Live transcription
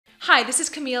Hi, this is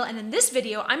Camille, and in this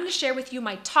video, I'm going to share with you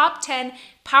my top 10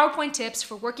 PowerPoint tips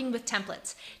for working with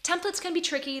templates. Templates can be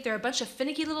tricky. They're a bunch of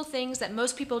finicky little things that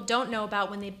most people don't know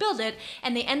about when they build it,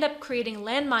 and they end up creating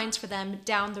landmines for them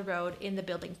down the road in the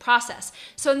building process.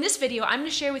 So in this video, I'm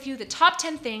going to share with you the top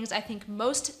 10 things I think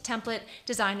most template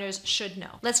designers should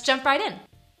know. Let's jump right in.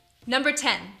 Number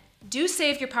 10, do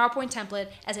save your PowerPoint template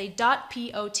as a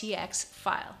 .potx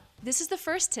file. This is the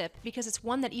first tip because it's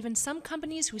one that even some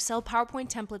companies who sell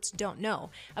PowerPoint templates don't know.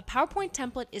 A PowerPoint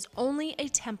template is only a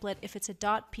template if it's a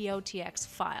 .potx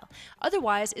file.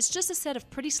 Otherwise, it's just a set of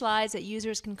pretty slides that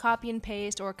users can copy and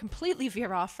paste or completely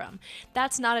veer off from.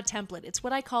 That's not a template. It's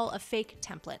what I call a fake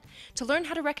template. To learn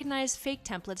how to recognize fake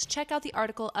templates, check out the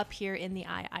article up here in the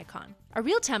eye icon. A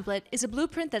real template is a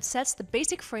blueprint that sets the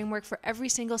basic framework for every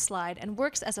single slide and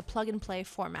works as a plug-and-play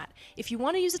format. If you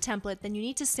want to use a template, then you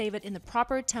need to save it in the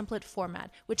proper template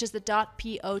format, which is the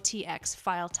 .potx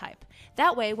file type.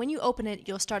 That way, when you open it,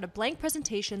 you'll start a blank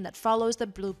presentation that follows the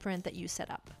blueprint that you set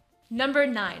up. Number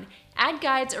 9, add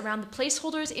guides around the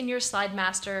placeholders in your slide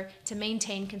master to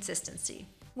maintain consistency.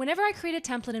 Whenever I create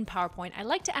a template in PowerPoint, I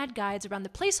like to add guides around the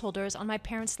placeholders on my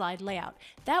parent slide layout.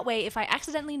 That way, if I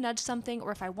accidentally nudge something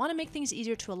or if I want to make things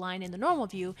easier to align in the normal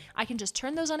view, I can just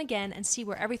turn those on again and see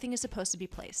where everything is supposed to be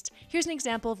placed. Here's an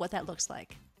example of what that looks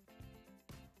like.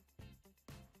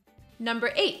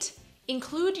 Number 8,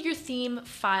 include your theme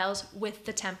files with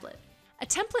the template. A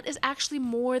template is actually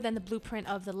more than the blueprint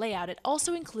of the layout. It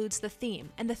also includes the theme,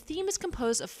 and the theme is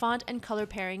composed of font and color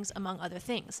pairings, among other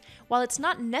things. While it's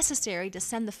not necessary to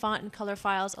send the font and color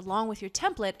files along with your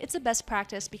template, it's a best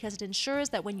practice because it ensures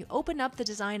that when you open up the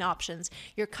design options,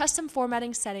 your custom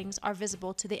formatting settings are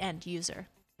visible to the end user.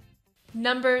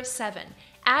 Number 7,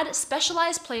 add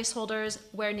specialized placeholders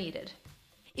where needed.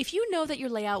 If you know that your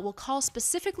layout will call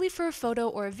specifically for a photo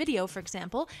or a video, for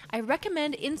example, I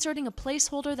recommend inserting a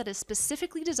placeholder that is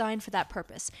specifically designed for that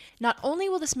purpose. Not only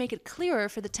will this make it clearer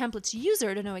for the template's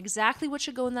user to know exactly what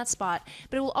should go in that spot,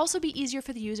 but it will also be easier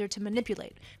for the user to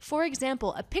manipulate. For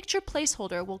example, a picture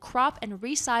placeholder will crop and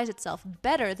resize itself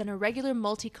better than a regular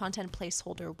multi-content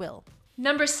placeholder will.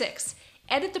 Number 6,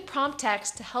 edit the prompt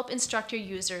text to help instruct your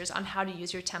users on how to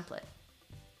use your template.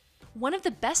 One of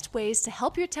the best ways to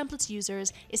help your template's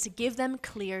users is to give them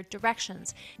clear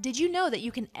directions. Did you know that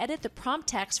you can edit the prompt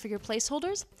text for your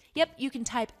placeholders? Yep, you can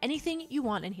type anything you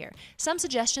want in here. Some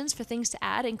suggestions for things to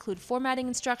add include formatting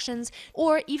instructions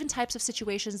or even types of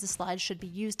situations the slides should be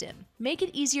used in. Make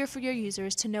it easier for your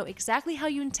users to know exactly how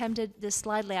you intended this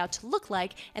slide layout to look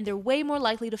like, and they're way more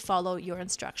likely to follow your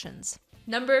instructions.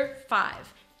 Number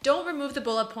 5, don't remove the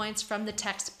bullet points from the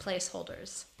text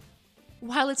placeholders.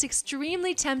 While it's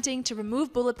extremely tempting to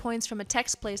remove bullet points from a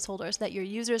text placeholder so that your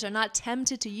users are not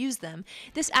tempted to use them,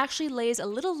 this actually lays a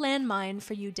little landmine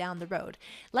for you down the road.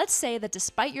 Let's say that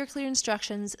despite your clear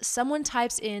instructions, someone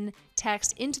types in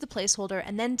text into the placeholder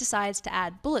and then decides to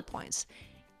add bullet points.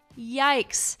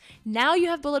 Yikes! Now you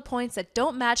have bullet points that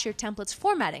don't match your template's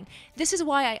formatting. This is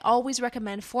why I always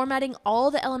recommend formatting all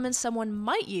the elements someone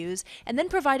might use and then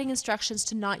providing instructions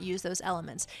to not use those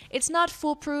elements. It's not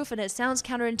foolproof and it sounds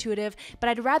counterintuitive, but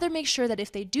I'd rather make sure that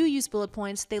if they do use bullet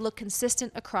points, they look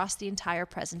consistent across the entire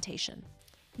presentation.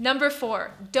 Number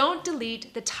 4, don't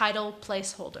delete the title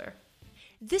placeholder.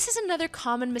 This is another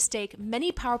common mistake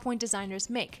many PowerPoint designers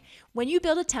make. When you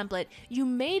build a template, you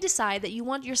may decide that you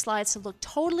want your slides to look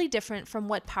totally different from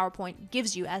what PowerPoint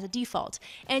gives you as a default,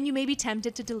 and you may be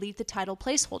tempted to delete the title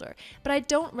placeholder, but I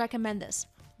don't recommend this.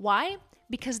 Why?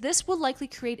 Because this will likely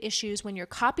create issues when you're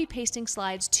copy-pasting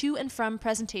slides to and from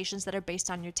presentations that are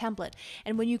based on your template.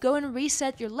 And when you go and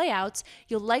reset your layouts,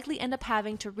 you'll likely end up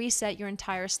having to reset your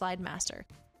entire slide master.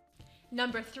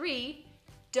 Number 3,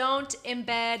 don't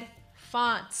embed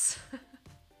fonts.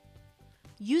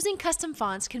 Using custom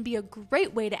fonts can be a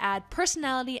great way to add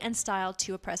personality and style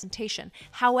to a presentation.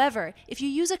 However, if you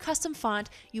use a custom font,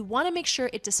 you want to make sure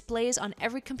it displays on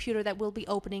every computer that will be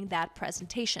opening that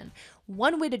presentation.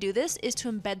 One way to do this is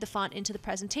to embed the font into the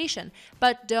presentation,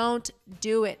 but don't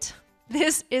do it.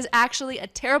 This is actually a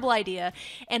terrible idea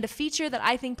and a feature that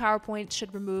I think PowerPoint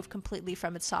should remove completely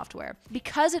from its software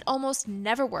because it almost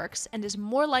never works and is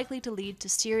more likely to lead to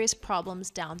serious problems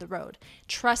down the road.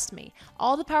 Trust me,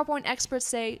 all the PowerPoint experts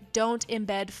say don't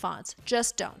embed fonts,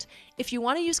 just don't. If you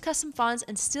want to use custom fonts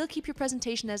and still keep your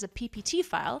presentation as a PPT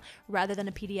file rather than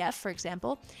a PDF, for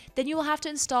example, then you will have to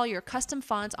install your custom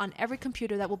fonts on every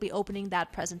computer that will be opening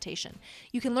that presentation.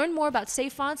 You can learn more about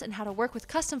safe fonts and how to work with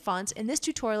custom fonts in this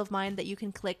tutorial of mine that you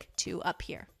can click to up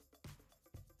here.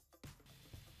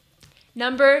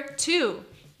 Number 2,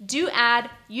 do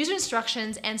add user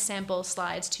instructions and sample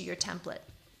slides to your template.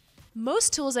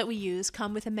 Most tools that we use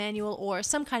come with a manual or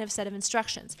some kind of set of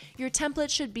instructions. Your template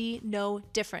should be no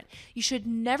different. You should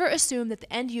never assume that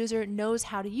the end user knows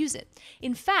how to use it.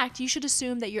 In fact, you should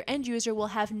assume that your end user will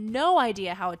have no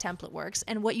idea how a template works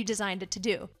and what you designed it to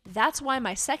do. That's why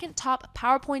my second top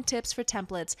PowerPoint tips for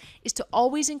templates is to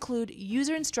always include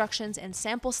user instructions and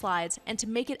sample slides and to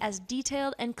make it as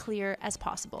detailed and clear as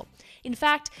possible. In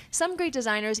fact, some great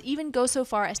designers even go so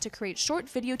far as to create short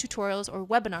video tutorials or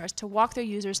webinars to walk their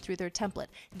users through their template.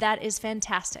 That is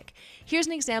fantastic. Here's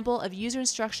an example of user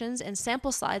instructions and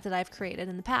sample slides that I've created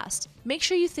in the past. Make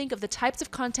sure you think of the types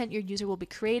of content your user will be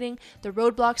creating, the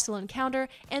roadblocks they'll encounter,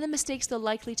 and the mistakes they're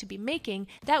likely to be making.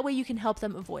 That way you can help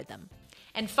them avoid them.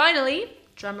 And finally,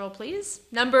 drumroll please,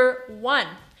 number 1,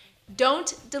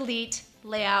 don't delete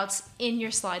layouts in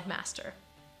your slide master.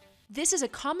 This is a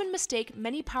common mistake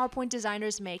many PowerPoint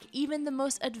designers make, even the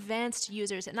most advanced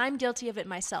users, and I'm guilty of it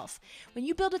myself. When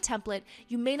you build a template,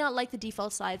 you may not like the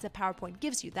default slides that PowerPoint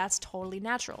gives you. That's totally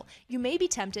natural. You may be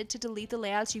tempted to delete the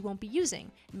layouts you won't be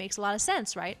using. It makes a lot of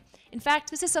sense, right? In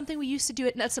fact, this is something we used to do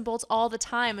at Nuts and Bolts all the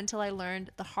time until I learned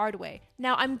the hard way.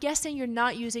 Now, I'm guessing you're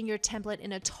not using your template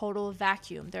in a total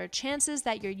vacuum. There are chances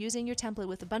that you're using your template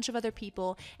with a bunch of other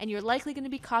people, and you're likely going to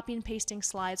be copy and pasting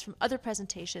slides from other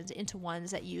presentations into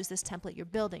ones that use this template you're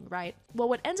building, right? Well,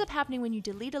 what ends up happening when you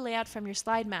delete a layout from your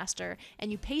slide master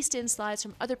and you paste in slides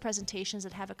from other presentations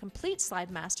that have a complete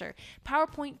slide master,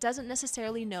 PowerPoint doesn't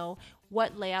necessarily know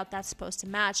what layout that's supposed to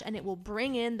match, and it will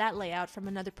bring in that layout from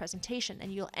another presentation,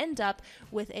 and you'll end up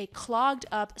with a clogged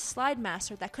up slide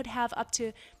master that could have up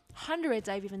to hundreds,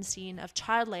 I've even seen, of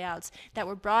child layouts that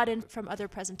were brought in from other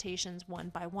presentations one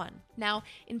by one. Now,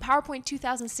 in PowerPoint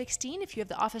 2016, if you have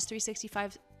the Office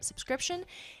 365 subscription,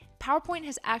 PowerPoint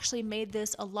has actually made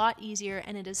this a lot easier,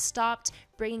 and it has stopped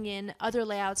bringing in other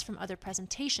layouts from other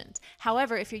presentations.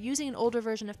 However, if you're using an older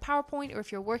version of PowerPoint, or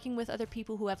if you're working with other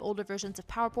people who have older versions of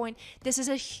PowerPoint, this is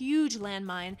a huge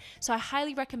landmine. So I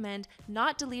highly recommend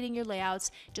not deleting your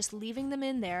layouts, just leaving them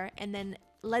in there, and then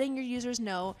letting your users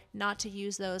know not to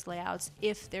use those layouts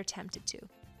if they're tempted to.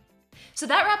 So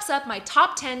that wraps up my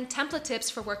top 10 template tips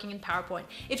for working in PowerPoint.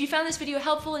 If you found this video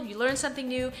helpful and you learned something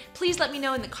new, please let me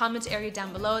know in the comments area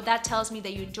down below. That tells me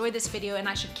that you enjoyed this video and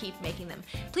I should keep making them.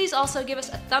 Please also give us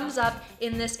a thumbs up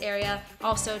in this area,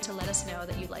 also to let us know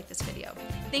that you like this video.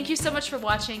 Thank you so much for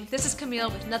watching. This is Camille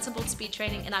with Nuts and Bolts Speed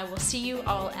Training, and I will see you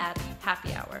all at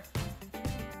happy hour.